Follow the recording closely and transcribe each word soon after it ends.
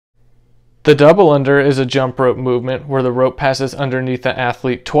The double under is a jump rope movement where the rope passes underneath the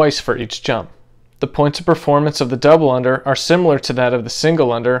athlete twice for each jump. The points of performance of the double under are similar to that of the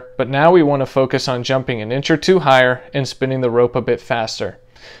single under, but now we want to focus on jumping an inch or two higher and spinning the rope a bit faster.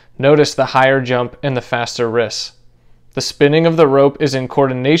 Notice the higher jump and the faster wrists. The spinning of the rope is in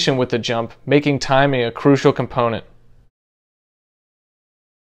coordination with the jump, making timing a crucial component.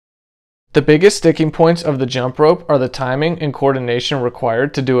 The biggest sticking points of the jump rope are the timing and coordination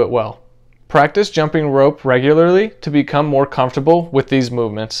required to do it well. Practice jumping rope regularly to become more comfortable with these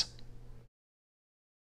movements.